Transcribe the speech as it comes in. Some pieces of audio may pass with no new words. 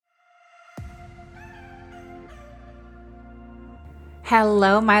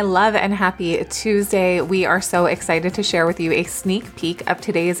Hello, my love, and happy Tuesday. We are so excited to share with you a sneak peek of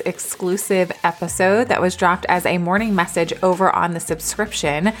today's exclusive episode that was dropped as a morning message over on the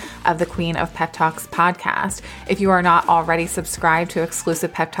subscription of the Queen of Pep Talks podcast. If you are not already subscribed to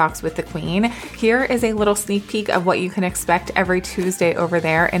exclusive Pep Talks with the Queen, here is a little sneak peek of what you can expect every Tuesday over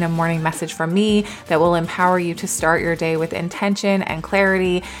there in a morning message from me that will empower you to start your day with intention and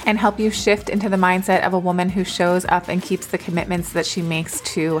clarity and help you shift into the mindset of a woman who shows up and keeps the commitments that she makes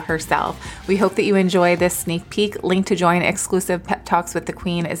to herself. We hope that you enjoy this sneak peek. Link to join exclusive Pep Talks with the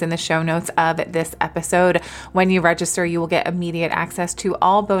Queen is in the show notes of this episode. When you register, you will get immediate access to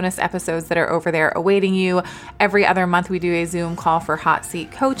all bonus episodes that are over there awaiting you. Every other month, we do a Zoom call for hot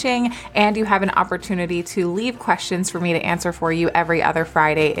seat coaching, and you have an opportunity to leave questions for me to answer for you every other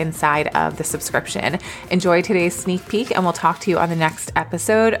Friday inside of the subscription. Enjoy today's sneak peek, and we'll talk to you on the next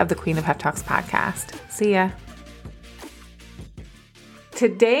episode of the Queen of Pep Talks podcast. See ya.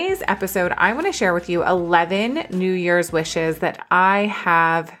 Today's episode, I want to share with you 11 New Year's wishes that I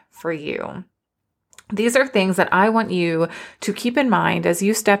have for you. These are things that I want you to keep in mind as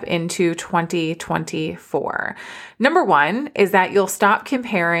you step into 2024. Number one is that you'll stop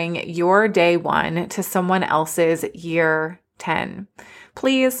comparing your day one to someone else's year 10.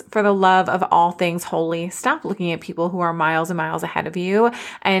 Please, for the love of all things holy, stop looking at people who are miles and miles ahead of you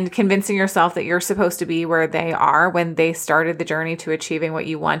and convincing yourself that you're supposed to be where they are when they started the journey to achieving what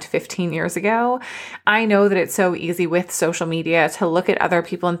you want 15 years ago. I know that it's so easy with social media to look at other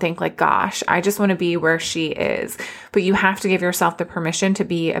people and think like, gosh, I just want to be where she is. But you have to give yourself the permission to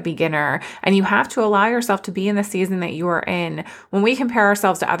be a beginner, and you have to allow yourself to be in the season that you are in. When we compare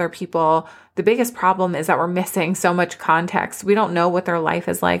ourselves to other people, the biggest problem is that we're missing so much context. We don't know what their life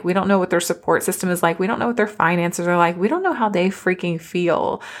is like. We don't know what their support system is like. We don't know what their finances are like. We don't know how they freaking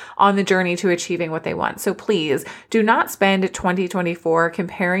feel on the journey to achieving what they want. So please do not spend 2024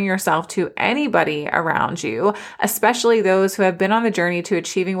 comparing yourself to anybody around you, especially those who have been on the journey to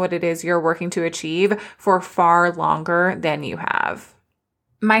achieving what it is you're working to achieve for far longer than you have.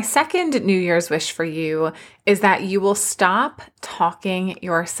 My second New Year's wish for you is that you will stop talking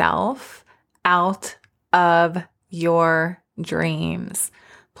yourself out of your dreams.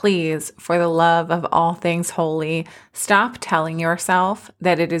 Please, for the love of all things holy, stop telling yourself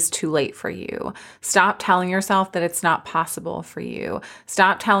that it is too late for you. Stop telling yourself that it's not possible for you.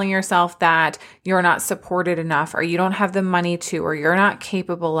 Stop telling yourself that you're not supported enough, or you don't have the money to, or you're not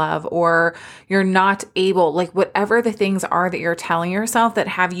capable of, or you're not able, like whatever the things are that you're telling yourself that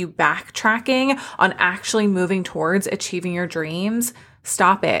have you backtracking on actually moving towards achieving your dreams.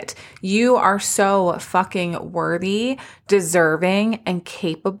 Stop it. You are so fucking worthy, deserving, and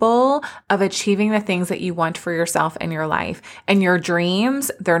capable of achieving the things that you want for yourself in your life. And your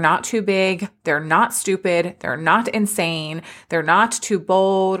dreams, they're not too big. They're not stupid. They're not insane. They're not too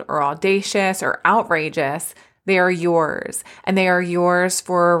bold or audacious or outrageous. They are yours, and they are yours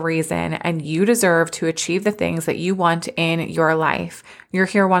for a reason, and you deserve to achieve the things that you want in your life. You're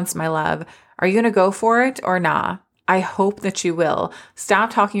here once, my love. Are you going to go for it or nah? I hope that you will.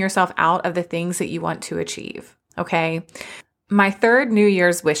 Stop talking yourself out of the things that you want to achieve, okay? My third New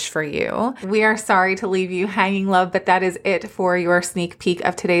Year's wish for you. We are sorry to leave you hanging, love, but that is it for your sneak peek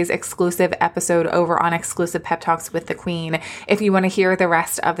of today's exclusive episode over on Exclusive Pep Talks with the Queen. If you want to hear the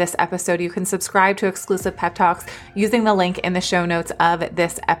rest of this episode, you can subscribe to Exclusive Pep Talks using the link in the show notes of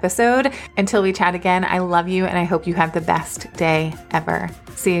this episode. Until we chat again, I love you, and I hope you have the best day ever.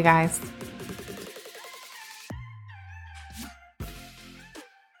 See you guys.